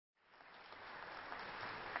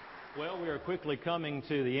Well, we are quickly coming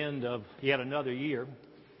to the end of yet another year,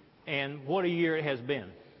 and what a year it has been.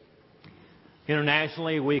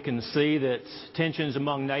 Internationally, we can see that tensions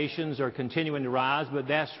among nations are continuing to rise, but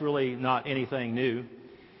that's really not anything new.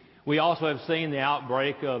 We also have seen the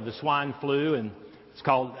outbreak of the swine flu, and it's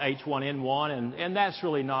called H1N1, and that's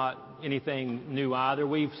really not anything new either.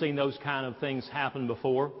 We've seen those kind of things happen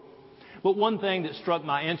before. But one thing that struck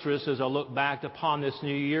my interest as I look back upon this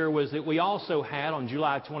new year was that we also had on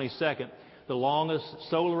July 22nd the longest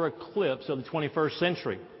solar eclipse of the 21st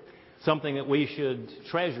century, something that we should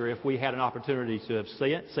treasure if we had an opportunity to have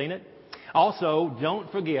seen it. Also,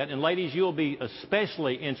 don't forget, and ladies, you'll be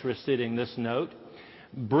especially interested in this note,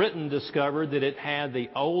 Britain discovered that it had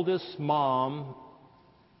the oldest mom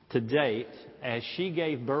to date as she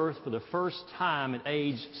gave birth for the first time at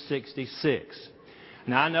age 66.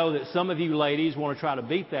 Now, I know that some of you ladies want to try to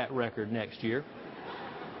beat that record next year,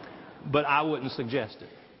 but I wouldn't suggest it.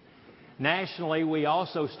 Nationally, we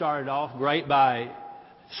also started off great by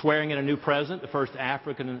swearing in a new president, the first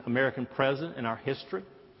African-American president in our history.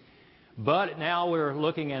 But now we're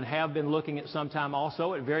looking and have been looking at some time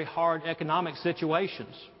also at very hard economic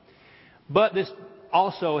situations. But this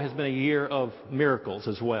also has been a year of miracles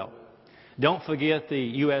as well. Don't forget the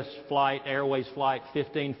U.S. Airways Flight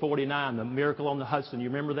 1549, the Miracle on the Hudson. You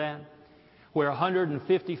remember that? Where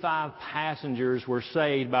 155 passengers were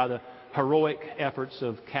saved by the heroic efforts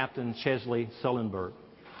of Captain Chesley Sullenberg.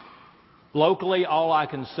 Locally, all I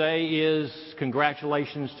can say is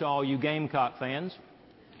congratulations to all you Gamecock fans.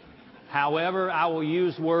 However, I will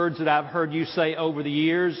use words that I've heard you say over the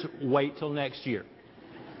years, wait till next year.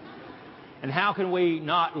 And how can we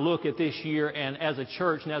not look at this year and as a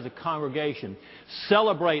church and as a congregation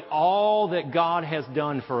celebrate all that God has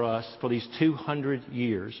done for us for these 200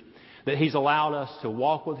 years? That He's allowed us to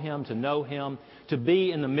walk with Him, to know Him, to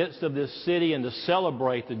be in the midst of this city and to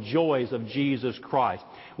celebrate the joys of Jesus Christ.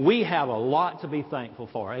 We have a lot to be thankful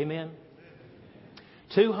for. Amen?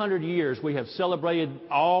 200 years we have celebrated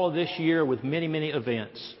all of this year with many, many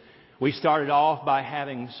events. We started off by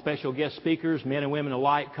having special guest speakers, men and women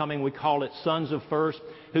alike, coming. We call it Sons of First,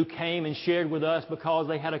 who came and shared with us because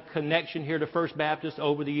they had a connection here to First Baptist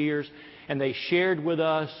over the years. And they shared with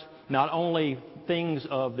us not only things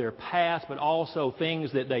of their past, but also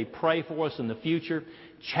things that they pray for us in the future,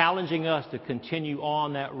 challenging us to continue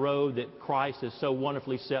on that road that Christ has so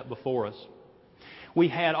wonderfully set before us. We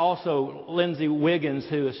had also Lindsay Wiggins,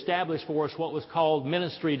 who established for us what was called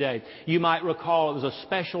Ministry Day. You might recall it was a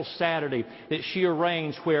special Saturday that she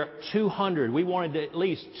arranged where we wanted at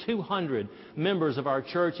least 200 members of our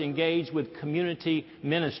church engaged with community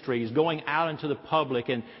ministries, going out into the public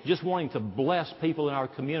and just wanting to bless people in our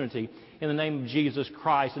community in the name of Jesus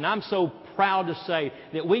Christ. And I'm so proud to say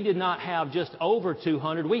that we did not have just over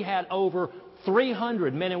 200. We had over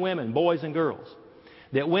 300 men and women, boys and girls,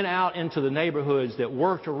 that went out into the neighborhoods, that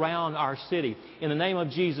worked around our city in the name of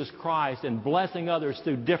Jesus Christ and blessing others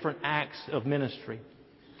through different acts of ministry.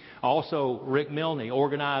 Also, Rick Milne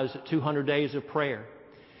organized 200 Days of Prayer.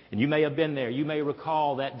 And you may have been there. You may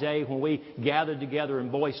recall that day when we gathered together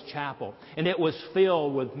in Boyce Chapel. And it was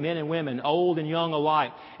filled with men and women, old and young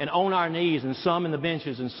alike, and on our knees, and some in the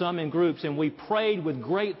benches, and some in groups. And we prayed with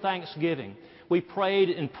great thanksgiving. We prayed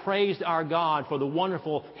and praised our God for the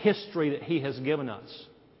wonderful history that He has given us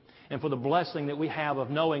and for the blessing that we have of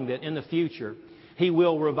knowing that in the future He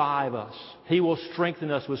will revive us. He will strengthen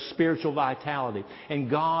us with spiritual vitality, and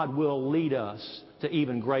God will lead us to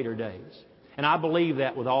even greater days. And I believe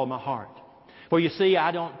that with all my heart. For you see,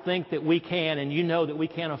 I don't think that we can, and you know that we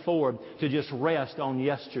can't afford to just rest on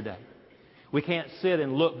yesterday. We can't sit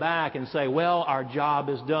and look back and say, well, our job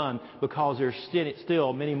is done, because there's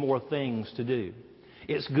still many more things to do.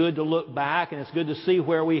 It's good to look back, and it's good to see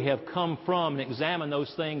where we have come from and examine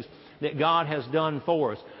those things that God has done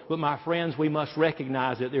for us. But my friends, we must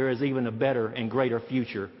recognize that there is even a better and greater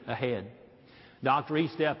future ahead. Dr.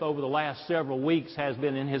 Estep over the last several weeks has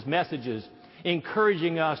been in his messages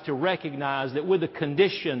encouraging us to recognize that with the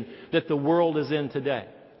condition that the world is in today,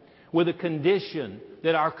 with the condition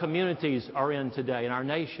that our communities are in today in our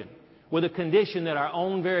nation, with the condition that our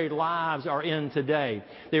own very lives are in today,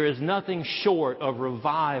 there is nothing short of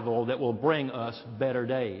revival that will bring us better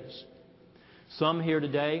days. Some here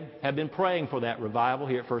today have been praying for that revival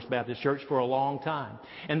here at First Baptist Church for a long time.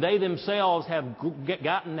 And they themselves have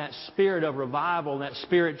gotten that spirit of revival and that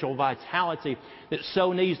spiritual vitality that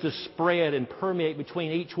so needs to spread and permeate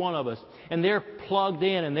between each one of us. And they're plugged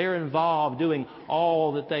in and they're involved doing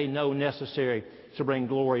all that they know necessary to bring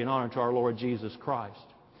glory and honor to our Lord Jesus Christ.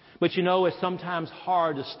 But you know, it's sometimes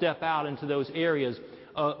hard to step out into those areas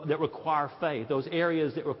that require faith, those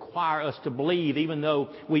areas that require us to believe even though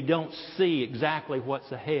we don't see exactly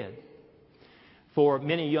what's ahead. For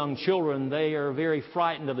many young children, they are very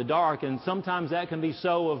frightened of the dark, and sometimes that can be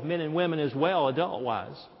so of men and women as well,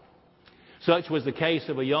 adult-wise. Such was the case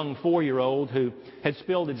of a young 4-year-old who had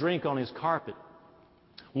spilled a drink on his carpet.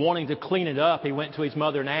 Wanting to clean it up, he went to his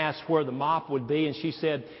mother and asked where the mop would be, and she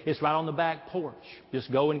said, "It's right on the back porch.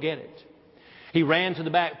 Just go and get it." He ran to the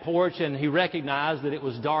back porch and he recognized that it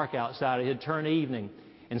was dark outside. It had turned evening,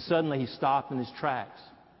 and suddenly he stopped in his tracks.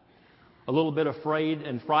 A little bit afraid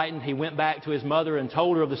and frightened, he went back to his mother and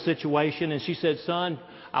told her of the situation, and she said, "Son,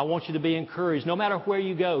 I want you to be encouraged. No matter where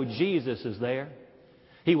you go, Jesus is there.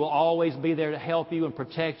 He will always be there to help you and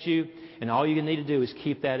protect you, and all you need to do is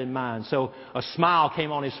keep that in mind." So a smile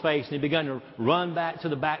came on his face, and he began to run back to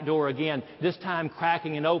the back door again, this time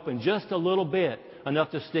cracking it open just a little bit,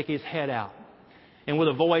 enough to stick his head out. And with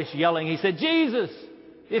a voice yelling, he said, "Jesus,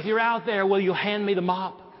 if you're out there, will you hand me the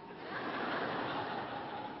mop?"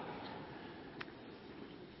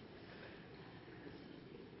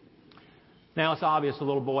 Now, it's obvious the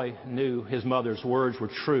little boy knew his mother's words were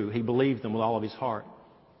true. He believed them with all of his heart.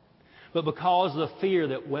 But because of the fear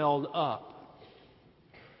that welled up,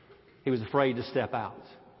 he was afraid to step out.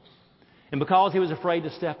 And because he was afraid to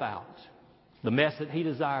step out, the mess that he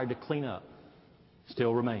desired to clean up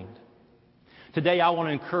still remained. Today, I want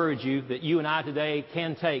to encourage you that you and I today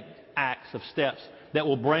can take acts of steps that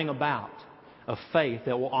will bring about a faith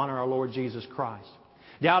that will honor our Lord Jesus Christ.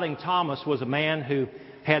 Doubting Thomas was a man who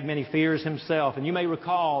had many fears himself. And you may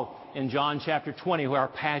recall in John chapter 20, where our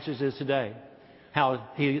passage is today, how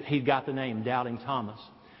he got the name Doubting Thomas.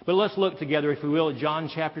 But let's look together, if we will, at John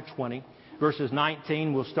chapter 20, verses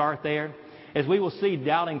 19. We'll start there, as we will see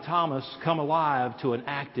Doubting Thomas come alive to an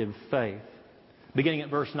active faith. Beginning at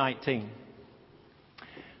verse 19.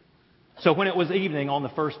 "So when it was evening on the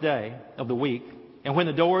first day of the week, and when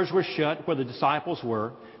the doors were shut where the disciples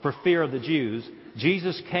were, for fear of the Jews,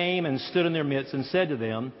 Jesus came and stood in their midst and said to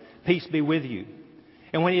them, 'Peace be with you.'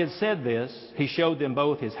 And when he had said this, he showed them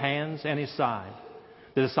both his hands and his side.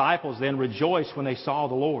 The disciples then rejoiced when they saw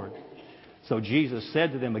the Lord. So Jesus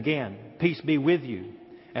said to them again, 'Peace be with you.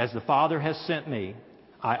 As the Father has sent me,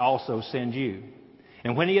 I also send you.'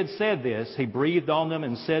 And when he had said this, he breathed on them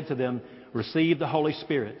and said to them, 'Receive the Holy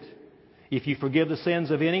Spirit. If you forgive the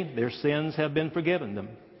sins of any, their sins have been forgiven them.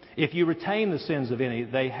 If you retain the sins of any,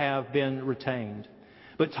 they have been retained.'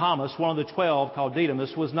 But Thomas, one of the 12, called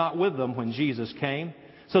Didymus, was not with them when Jesus came.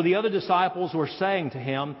 So the other disciples were saying to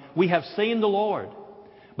him, 'We have seen the Lord.'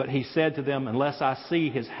 But he said to them, 'Unless I see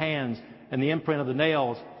his hands and the imprint of the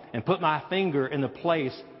nails, and put my finger in the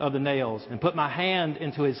place of the nails, and put my hand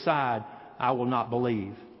into his side, I will not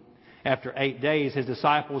believe.' After 8 days, his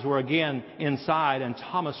disciples were again inside, and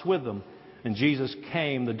Thomas with them. And Jesus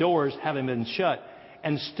came, the doors having been shut,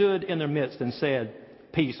 and stood in their midst and said,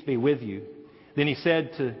 'Peace be with you.' Then he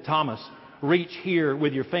said to Thomas, 'Reach here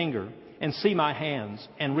with your finger and see my hands,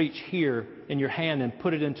 and reach here in your hand and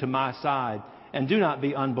put it into my side. And do not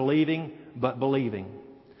be unbelieving, but believing.'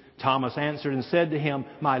 Thomas answered and said to him,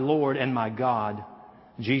 'My Lord and my God.'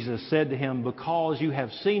 Jesus said to him, 'Because you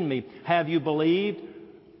have seen me, have you believed?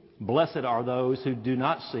 Blessed are those who do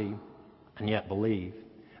not see and yet believe.'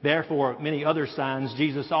 Therefore, many other signs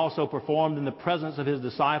Jesus also performed in the presence of his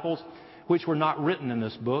disciples, which were not written in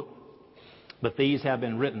this book. But these have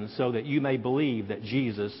been written so that you may believe that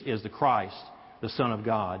Jesus is the Christ, the Son of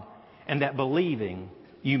God, and that believing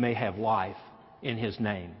you may have life in his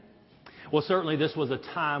name." Well, certainly this was a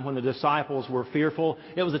time when the disciples were fearful.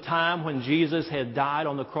 It was a time when Jesus had died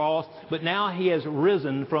on the cross, but now he has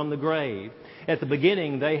risen from the grave. At the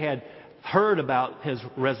beginning, they had heard about his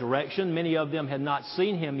resurrection. Many of them had not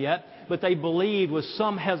seen him yet, but they believed with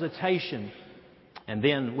some hesitation. And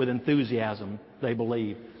then with enthusiasm, they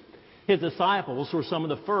believed. His disciples were some of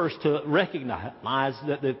the first to recognize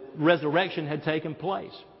that the resurrection had taken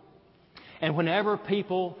place. And whenever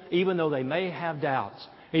people, even though they may have doubts,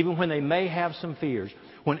 even when they may have some fears,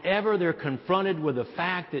 whenever they're confronted with the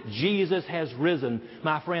fact that Jesus has risen,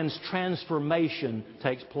 my friends, transformation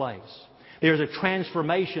takes place. There's a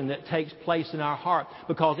transformation that takes place in our heart,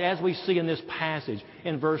 because as we see in this passage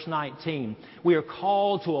in verse 19, we are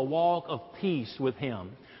called to a walk of peace with him.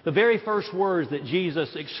 The very first words that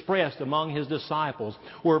Jesus expressed among his disciples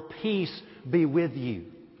were, "Peace be with you."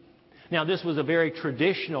 Now, this was a very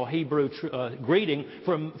traditional Hebrew greeting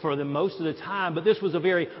for the most of the time, but this was a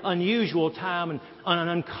very unusual time and an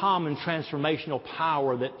uncommon transformational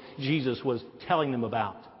power that Jesus was telling them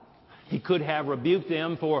about. He could have rebuked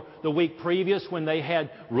them for the week previous when they had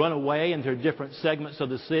run away into different segments of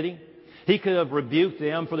the city. He could have rebuked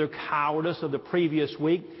them for their cowardice of the previous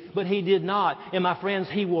week, but He did not. And my friends,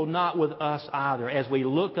 He will not with us either, as we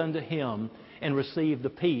look unto Him and receive the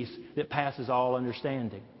peace that passes all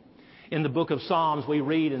understanding. In the book of Psalms, we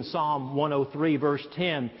read in Psalm 103, verse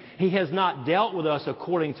 10, He has not dealt with us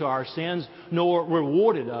according to our sins, nor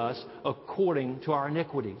rewarded us according to our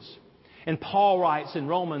iniquities. And Paul writes in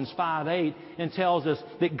Romans 5:8 and tells us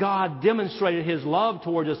that God demonstrated His love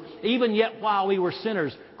towards us, even yet while we were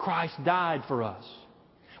sinners, Christ died for us.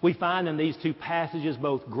 We find in these two passages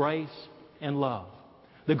both grace and love.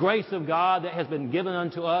 The grace of God that has been given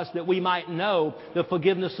unto us that we might know the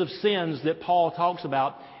forgiveness of sins that Paul talks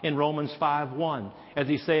about in Romans 5:1. As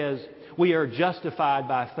he says, we are justified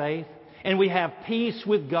by faith and we have peace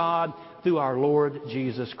with God through our Lord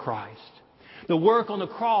Jesus Christ. The work on the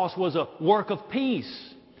cross was a work of peace.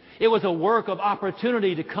 It was a work of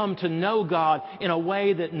opportunity to come to know God in a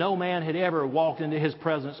way that no man had ever walked into His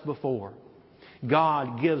presence before.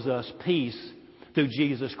 God gives us peace through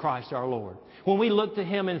Jesus Christ our Lord. When we look to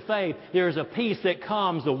Him in faith, there is a peace that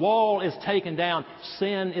comes. The wall is taken down.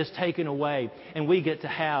 Sin is taken away. And we get to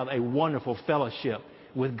have a wonderful fellowship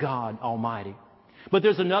with God Almighty. But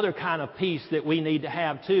there's another kind of peace that we need to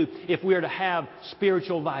have too if we are to have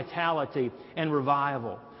spiritual vitality and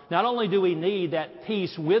revival. Not only do we need that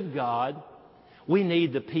peace with God, we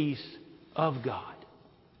need the peace of God.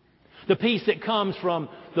 The peace that comes from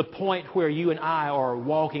the point where you and I are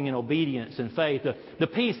walking in obedience and faith. The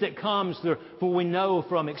peace that comes for we know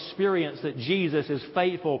from experience that Jesus is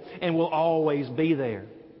faithful and will always be there.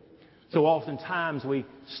 So oftentimes we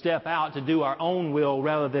step out to do our own will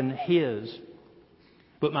rather than His.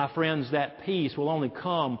 But my friends, that peace will only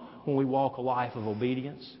come when we walk a life of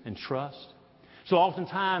obedience and trust. So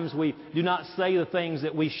oftentimes we do not say the things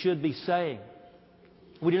that we should be saying.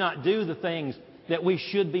 We do not do the things that we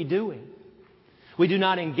should be doing. We do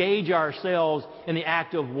not engage ourselves in the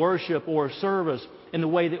act of worship or service in the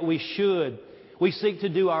way that we should. We seek to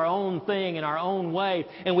do our own thing in our own way,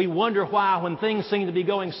 and we wonder why when things seem to be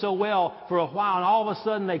going so well for a while and all of a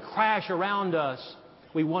sudden they crash around us,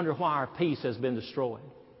 we wonder why our peace has been destroyed.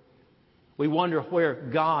 We wonder where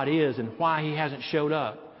God is and why He hasn't showed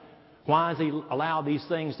up. Why has He allowed these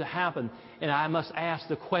things to happen? And I must ask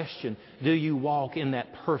the question, do you walk in that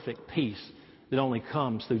perfect peace that only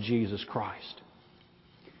comes through Jesus Christ?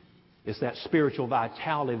 It's that spiritual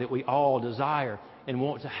vitality that we all desire and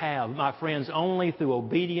want to have. My friends, only through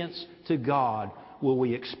obedience to God will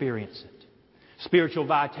we experience it. Spiritual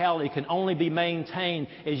vitality can only be maintained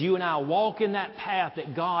as you and I walk in that path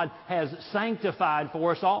that God has sanctified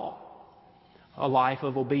for us all. A life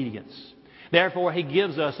of obedience. Therefore, He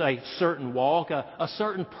gives us a certain walk, a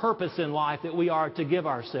certain purpose in life that we are to give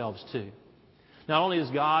ourselves to. Not only does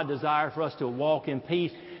God desire for us to walk in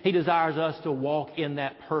peace, He desires us to walk in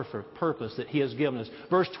that perfect purpose that He has given us.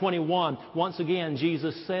 Verse 21, once again,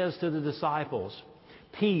 Jesus says to the disciples,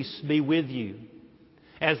 "Peace be with you.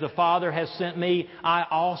 As the Father has sent me, I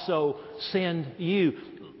also send you."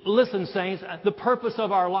 Listen, saints, the purpose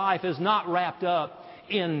of our life is not wrapped up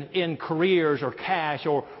in careers or cash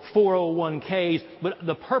or 401ks, but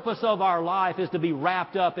the purpose of our life is to be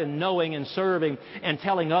wrapped up in knowing and serving and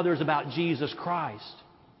telling others about Jesus Christ.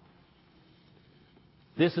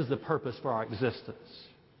 This is the purpose for our existence.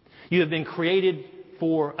 You have been created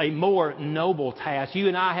for a more noble task. You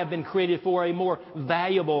and I have been created for a more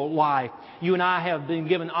valuable life. You and I have been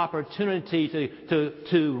given opportunity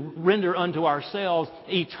to render unto ourselves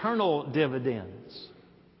eternal dividends.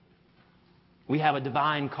 We have a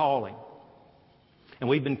divine calling, and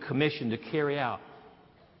we've been commissioned to carry out,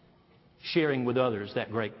 sharing with others that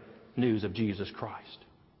great news of Jesus Christ.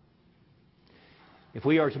 If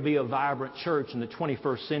we are to be a vibrant church in the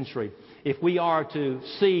 21st century, if we are to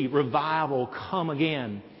see revival come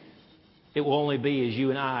again, it will only be as you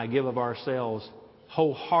and I give of ourselves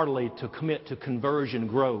wholeheartedly to commit to conversion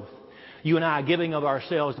growth. You and I giving of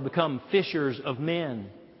ourselves to become fishers of men.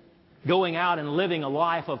 Going out and living a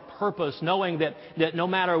life of purpose, knowing that no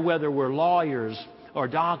matter whether we're lawyers or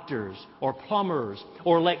doctors or plumbers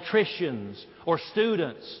or electricians or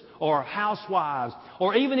students or housewives,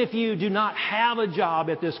 or even if you do not have a job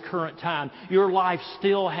at this current time, your life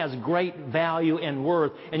still has great value and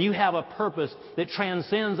worth, and you have a purpose that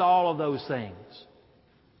transcends all of those things.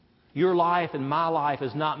 Your life and my life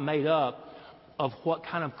is not made up of what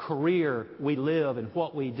kind of career we live and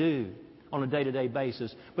what we do on a day-to-day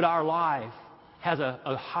basis. But our life has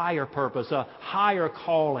a higher purpose, a higher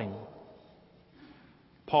calling.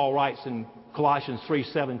 Paul writes in Colossians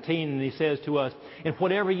 3:17, and he says to us, "And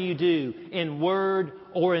whatever you do, in word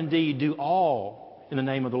or in deed, do all in the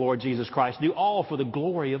name of the Lord Jesus Christ. Do all for the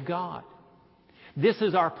glory of God." This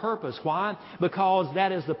is our purpose. Why? Because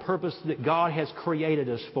that is the purpose that God has created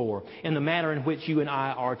us for, in the manner in which you and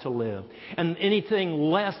I are to live. And anything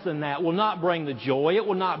less than that will not bring the joy. It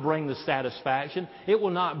will not bring the satisfaction. It will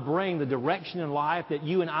not bring the direction in life that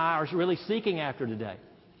you and I are really seeking after today.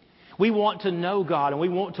 We want to know God and we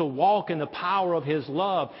want to walk in the power of His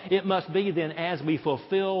love. It must be then as we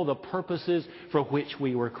fulfill the purposes for which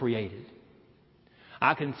we were created.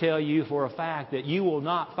 I can tell you for a fact that you will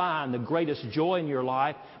not find the greatest joy in your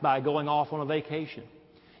life by going off on a vacation.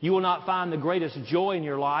 You will not find the greatest joy in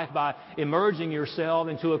your life by immersing yourself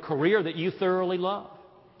into a career that you thoroughly love.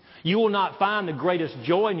 You will not find the greatest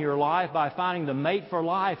joy in your life by finding the mate for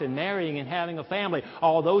life and marrying and having a family.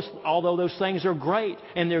 Although those things are great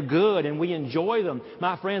and they're good and we enjoy them,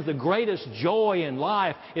 my friends, the greatest joy in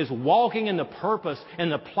life is walking in the purpose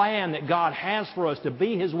and the plan that God has for us to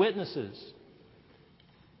be His witnesses.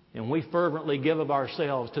 And we fervently give of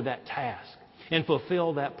ourselves to that task and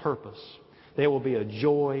fulfill that purpose, there will be a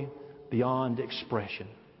joy beyond expression.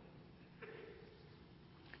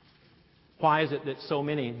 Why is it that so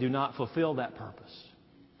many do not fulfill that purpose?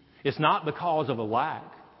 It's not because of a lack.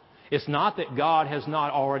 It's not that God has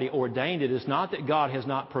not already ordained it. It's not that God has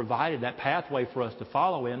not provided that pathway for us to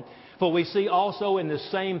follow in. For we see also in this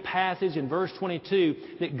same passage in verse 22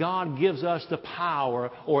 that God gives us the power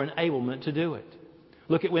or enablement to do it.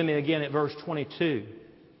 Look with me again at verse 22.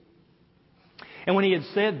 And when He had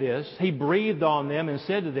said this, He breathed on them and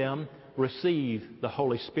said to them, "Receive the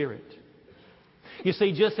Holy Spirit." You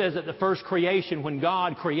see, just as at the first creation, when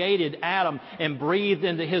God created Adam and breathed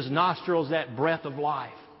into his nostrils that breath of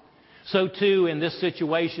life, so too in this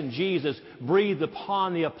situation, Jesus breathed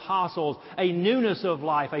upon the apostles a newness of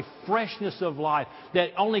life, a freshness of life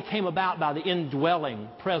that only came about by the indwelling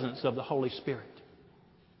presence of the Holy Spirit.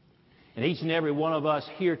 And each and every one of us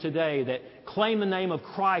here today that claim the name of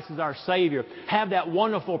Christ as our Savior have that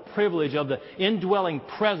wonderful privilege of the indwelling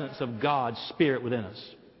presence of God's Spirit within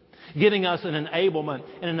us, giving us an enablement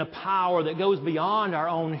and a power that goes beyond our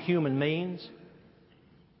own human means.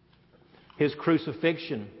 His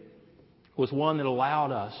crucifixion was one that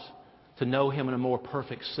allowed us to know Him in a more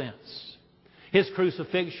perfect sense. His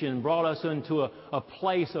crucifixion brought us into a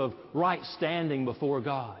place of right standing before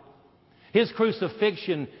God. His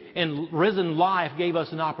crucifixion and risen life gave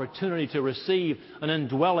us an opportunity to receive an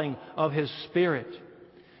indwelling of His Spirit.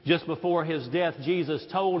 Just before His death, Jesus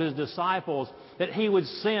told His disciples that He would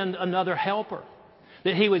send another helper,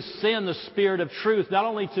 that He would send the Spirit of truth, not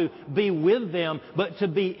only to be with them, but to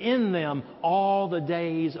be in them all the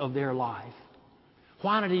days of their life.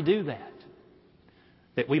 Why did He do that?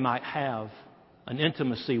 That we might have an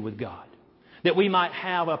intimacy with God. That we might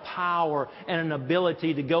have a power and an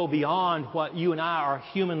ability to go beyond what you and I are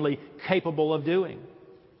humanly capable of doing.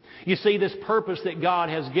 You see, this purpose that God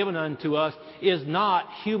has given unto us is not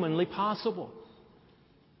humanly possible.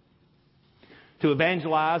 To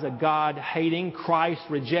evangelize a God-hating,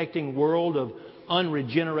 Christ-rejecting world of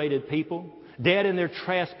unregenerated people, dead in their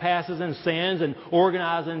trespasses and sins and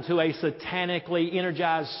organized into a satanically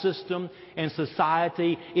energized system and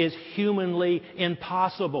society is humanly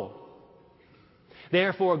impossible.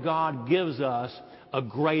 Therefore, God gives us a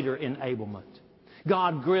greater enablement.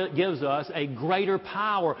 God gives us a greater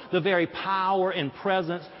power, the very power and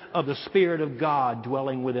presence of the Spirit of God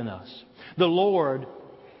dwelling within us. The Lord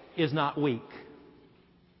is not weak.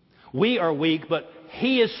 We are weak, but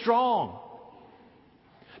He is strong.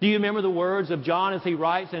 Do you remember the words of John as he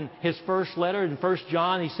writes in his first letter in 1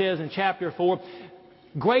 John? He says in chapter 4,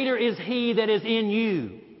 "Greater is He that is in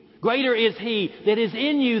you. Greater is He that is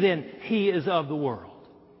in you than he is of the world."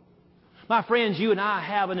 My friends, you and I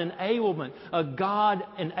have an enablement, a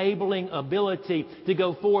God-enabling ability to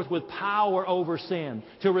go forth with power over sin,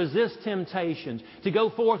 to resist temptations, to go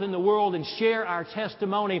forth in the world and share our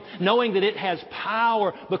testimony, knowing that it has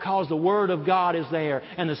power because the Word of God is there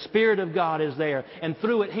and the Spirit of God is there. And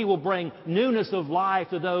through it, He will bring newness of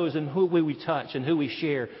life to those in who we touch and who we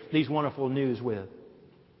share these wonderful news with.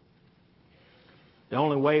 The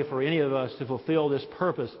only way for any of us to fulfill this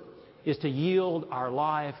purpose is to yield our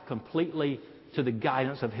life completely to the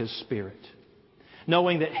guidance of His Spirit,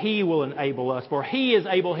 knowing that He will enable us, for He is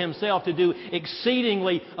able Himself to do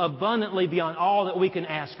exceedingly abundantly beyond all that we can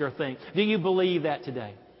ask or think. Do you believe that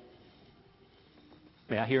today?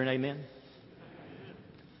 May I hear an amen?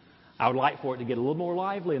 I would like for it to get a little more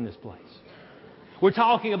lively in this place. We're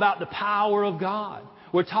talking about the power of God.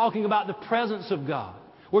 We're talking about the presence of God.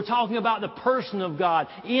 We're talking about the person of God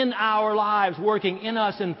in our lives, working in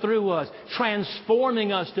us and through us,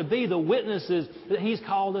 transforming us to be the witnesses that He's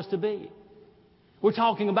called us to be. We're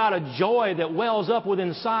talking about a joy that wells up within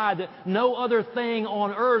inside that no other thing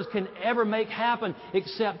on earth can ever make happen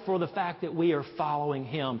except for the fact that we are following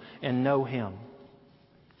Him and know Him.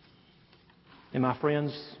 And my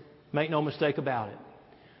friends, make no mistake about it.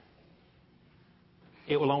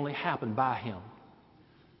 It will only happen by Him.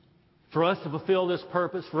 For us to fulfill this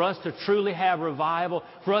purpose, for us to truly have revival,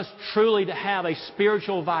 for us truly to have a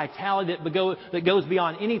spiritual vitality that goes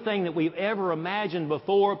beyond anything that we've ever imagined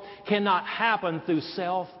before, cannot happen through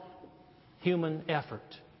self-human effort.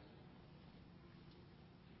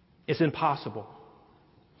 It's impossible.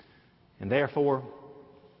 And therefore,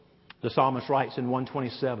 the psalmist writes in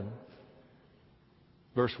 127,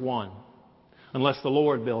 verse 1, unless the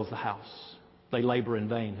Lord builds the house, they labor in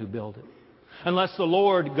vain who build it. Unless the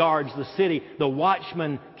Lord guards the city, the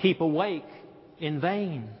watchmen keep awake in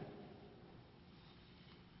vain.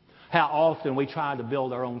 How often we try to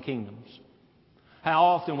build our own kingdoms. How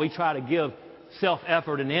often we try to give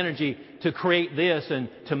self-effort and energy to create this and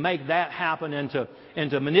to make that happen and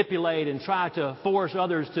to manipulate and try to force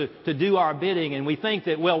others to do our bidding. And we think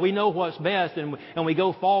that, well, we know what's best and we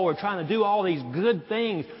go forward trying to do all these good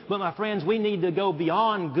things. But my friends, we need to go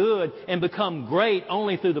beyond good and become great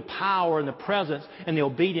only through the power and the presence and the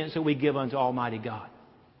obedience that we give unto Almighty God.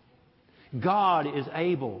 God is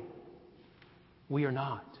able. We are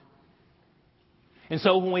not. And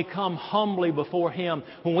so when we come humbly before Him,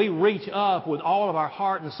 when we reach up with all of our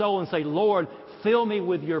heart and soul and say, Lord, fill me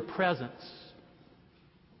with your presence.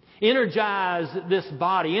 Energize this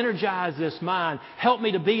body. Energize this mind. Help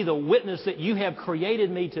me to be the witness that you have created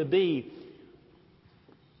me to be.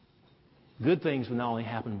 Good things will not only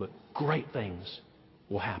happen, but great things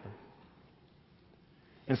will happen.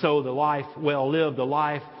 And so the life well lived, the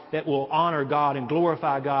life that will honor God and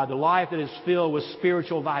glorify God, the life that is filled with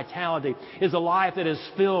spiritual vitality, is a life that is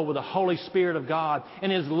filled with the Holy Spirit of God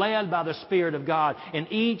and is led by the Spirit of God in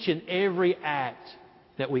each and every act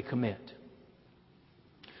that we commit.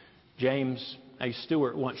 James A.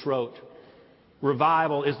 Stewart once wrote,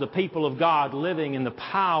 revival is the people of God living in the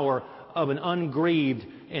power of an ungrieved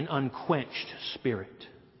and unquenched spirit.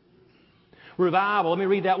 Revival, let me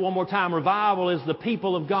read that one more time. Revival is the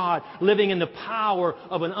people of God living in the power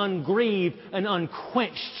of an ungrieved and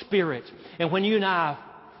unquenched spirit. And when you and I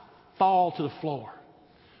fall to the floor,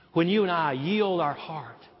 when you and I yield our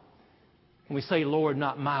heart, and we say, Lord,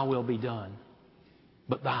 not my will be done,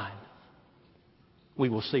 but thine, we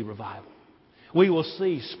will see revival. We will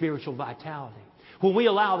see spiritual vitality. When we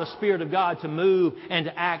allow the Spirit of God to move and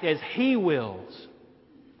to act as He wills,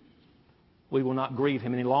 we will not grieve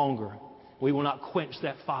Him any longer. We will not quench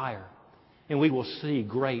that fire. And we will see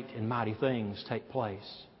great and mighty things take place.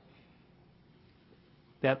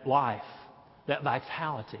 That life, that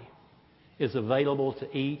vitality is available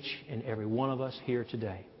to each and every one of us here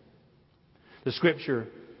today. The Scripture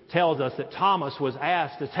tells us that Thomas was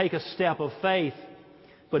asked to take a step of faith,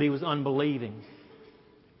 but he was unbelieving.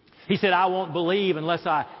 He said, I won't believe unless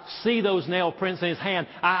I see those nail prints in His hand.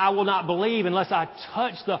 I will not believe unless I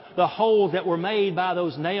touch the holes that were made by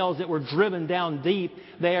those nails that were driven down deep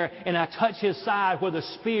there, and I touch His side where the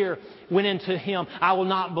spear went into Him. I will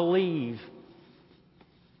not believe.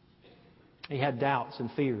 He had doubts and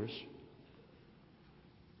fears.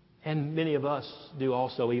 And many of us do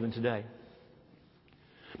also even today.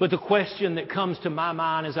 But the question that comes to my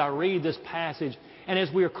mind as I read this passage, and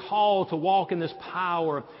as we are called to walk in this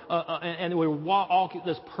power, and we walk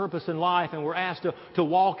this purpose in life, and we're asked to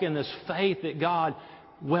walk in this faith that God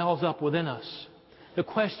wells up within us. The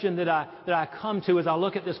question that I come to as I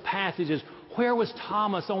look at this passage is, where was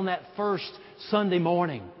Thomas on that first Sunday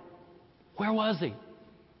morning? Where was he?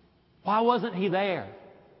 Why wasn't he there?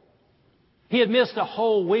 He had missed a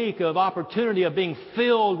whole week of opportunity of being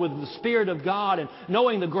filled with the Spirit of God and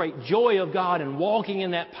knowing the great joy of God and walking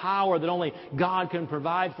in that power that only God can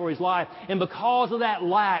provide for his life. And because of that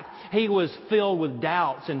lack, he was filled with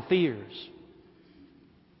doubts and fears.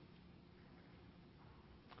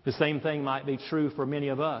 The same thing might be true for many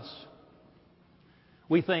of us.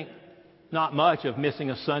 We think not much of missing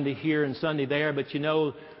a Sunday here and Sunday there, but you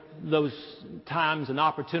know, those times and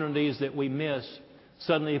opportunities that we miss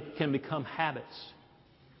suddenly can become habits.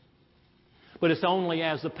 But it's only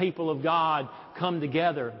as the people of God come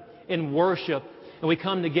together in worship, and we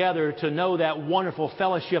come together to know that wonderful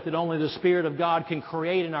fellowship that only the Spirit of God can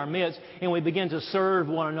create in our midst, and we begin to serve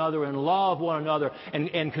one another and love one another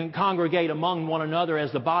and congregate among one another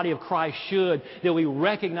as the body of Christ should, that we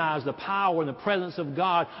recognize the power and the presence of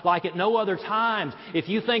God like at no other times. If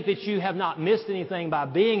you think that you have not missed anything by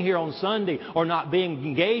being here on Sunday or not being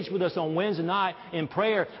engaged with us on Wednesday night in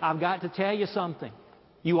prayer, I've got to tell you something.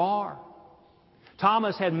 You are.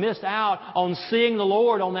 Thomas had missed out on seeing the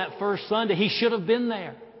Lord on that first Sunday. He should have been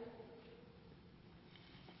there.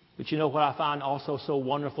 But you know what I find also so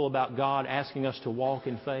wonderful about God asking us to walk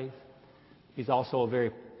in faith? He's also a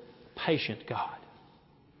very patient God.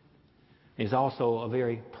 He's also a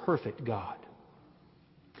very perfect God.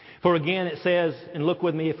 For again it says, and look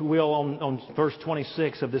with me if you will on verse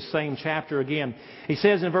 26 of this same chapter again. He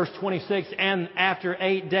says in verse 26, and after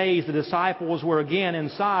 8 days the disciples were again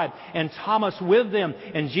inside, and Thomas with them.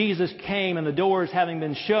 And Jesus came, and the doors having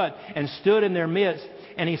been shut, and stood in their midst.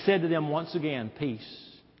 And He said to them once again, peace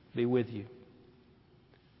be with you.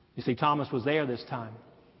 You see, Thomas was there this time.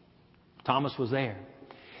 Thomas was there.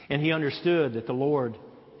 And he understood that the Lord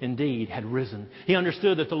indeed had risen. He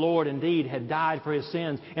understood that the Lord indeed had died for his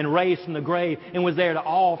sins and raised from the grave and was there to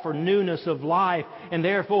offer newness of life. And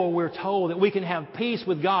therefore we're told that we can have peace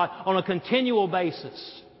with God on a continual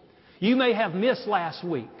basis. You may have missed last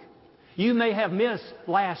week. You may have missed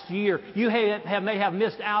last year. You may have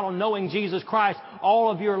missed out on knowing Jesus Christ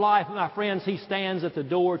all of your life. My friends, He stands at the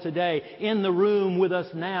door today, in the room with us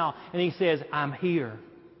now, and He says, I'm here.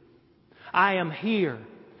 I am here.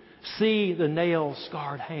 See the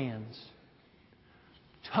nail-scarred hands.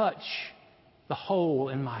 Touch the hole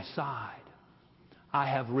in my side. I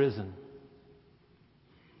have risen.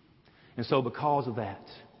 And so because of that,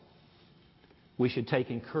 we should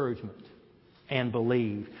take encouragement and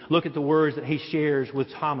believe. Look at the words that He shares with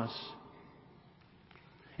Thomas.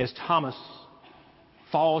 As Thomas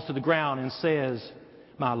falls to the ground and says,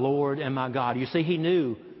 my Lord and my God. You see, he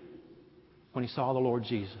knew when he saw the Lord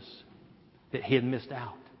Jesus that he had missed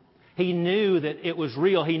out. He knew that it was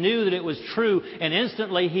real. He knew that it was true. And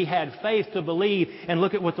instantly he had faith to believe. And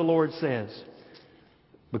look at what the Lord says.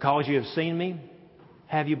 Because you have seen me,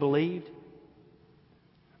 have you believed?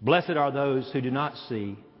 Blessed are those who do not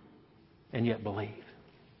see and yet believe.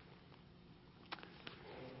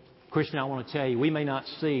 Christian, I want to tell you, we may not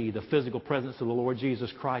see the physical presence of the Lord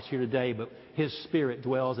Jesus Christ here today, but His Spirit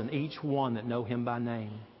dwells in each one that know Him by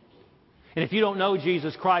name. And if you don't know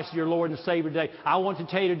Jesus Christ, your Lord and Savior today, I want to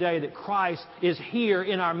tell you today that Christ is here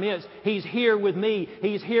in our midst. He's here with me.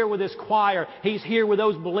 He's here with this choir. He's here with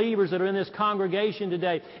those believers that are in this congregation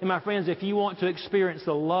today. And my friends, if you want to experience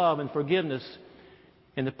the love and forgiveness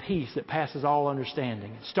and the peace that passes all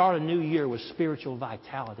understanding, start a new year with spiritual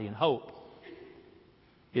vitality and hope,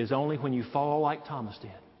 it is only when you fall like Thomas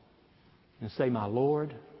did and say, my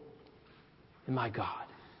Lord and my God.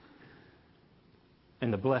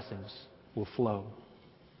 And the blessings will flow.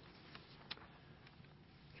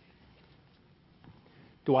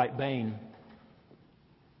 Dwight Bain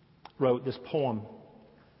wrote this poem.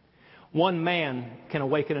 One man can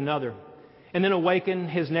awaken another, and then awaken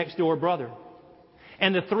his next door brother.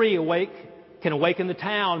 And the three can awaken the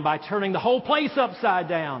town by turning the whole place upside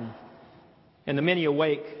down. And the many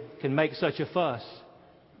awake can make such a fuss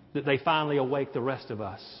that they finally awake the rest of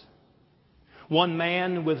us. One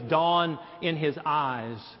man with dawn in his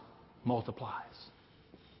eyes multiplies.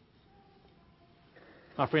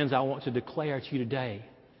 My friends, I want to declare to you today,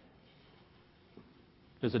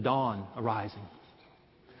 there's a dawn arising.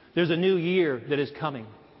 There's a new year that is coming.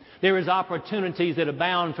 There is opportunities that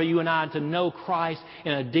abound for you and I to know Christ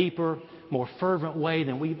in a deeper, more fervent way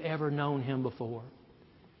than we've ever known Him before.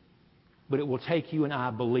 But it will take you and I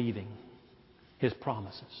believing His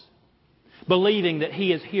promises. Believing that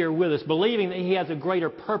He is here with us. Believing that He has a greater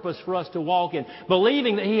purpose for us to walk in.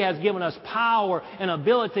 Believing that He has given us power and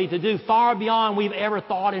ability to do far beyond we've ever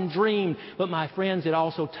thought and dreamed. But my friends, it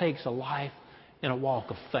also takes a life and a walk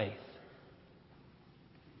of faith.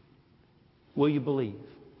 Will you believe?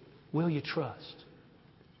 Will you trust?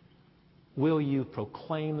 Will you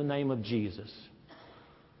proclaim the name of Jesus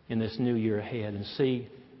in this new year ahead and see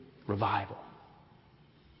revival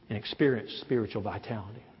and experience spiritual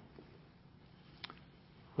vitality?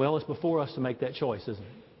 Well, it's before us to make that choice, isn't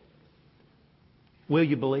it? Will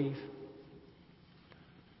you believe?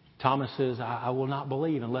 Thomas says, I will not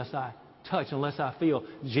believe unless I touch, unless I feel.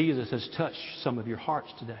 Jesus has touched some of your hearts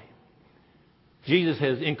today. Jesus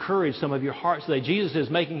has encouraged some of your hearts today. Jesus is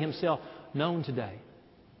making Himself known today.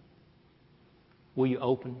 Will you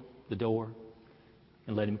open the door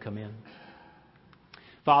and let Him come in?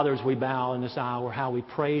 Father, as we bow in this hour, how we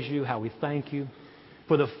praise You, how we thank You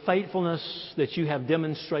for the faithfulness that You have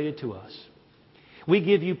demonstrated to us. We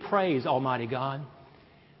give You praise, Almighty God,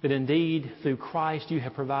 that indeed through Christ You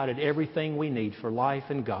have provided everything we need for life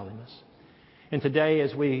and godliness. And today,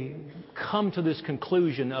 as we come to this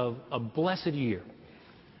conclusion of a blessed year,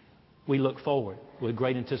 we look forward with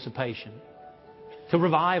great anticipation to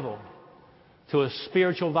revival, to a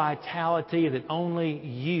spiritual vitality that only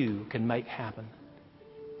You can make happen.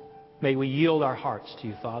 May we yield our hearts to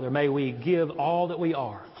You, Father. May we give all that we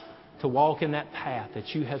are to walk in that path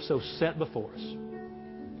that You have so set before us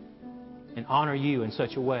and honor You in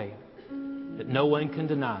such a way that no one can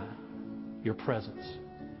deny Your presence.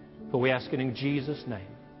 For we ask it in Jesus' name.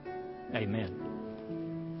 Amen.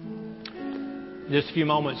 In just a few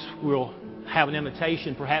moments, we'll have an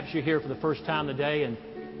invitation. Perhaps you're here for the first time today and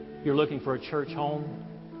you're looking for a church home.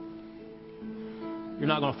 You're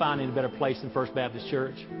not going to find any better place than First Baptist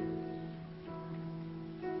Church.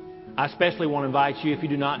 I especially want to invite you, if you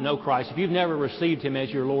do not know Christ, if you've never received Him as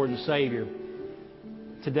your Lord and Savior,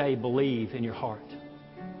 today believe in your heart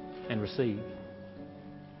and receive.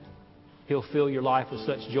 He'll fill your life with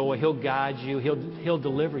such joy. He'll guide you. He'll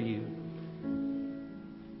deliver you.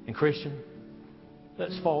 And Christian,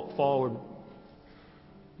 let's walk forward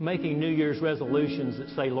making New Year's resolutions that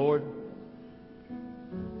say, Lord,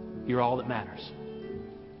 You're all that matters.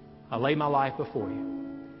 I lay my life before You.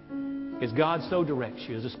 As God so directs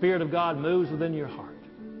you, as the Spirit of God moves within your heart,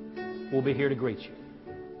 we'll be here to greet you.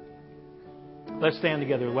 Let's stand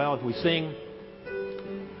together well as we sing,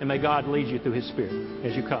 and may God lead you through His Spirit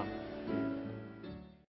as you come.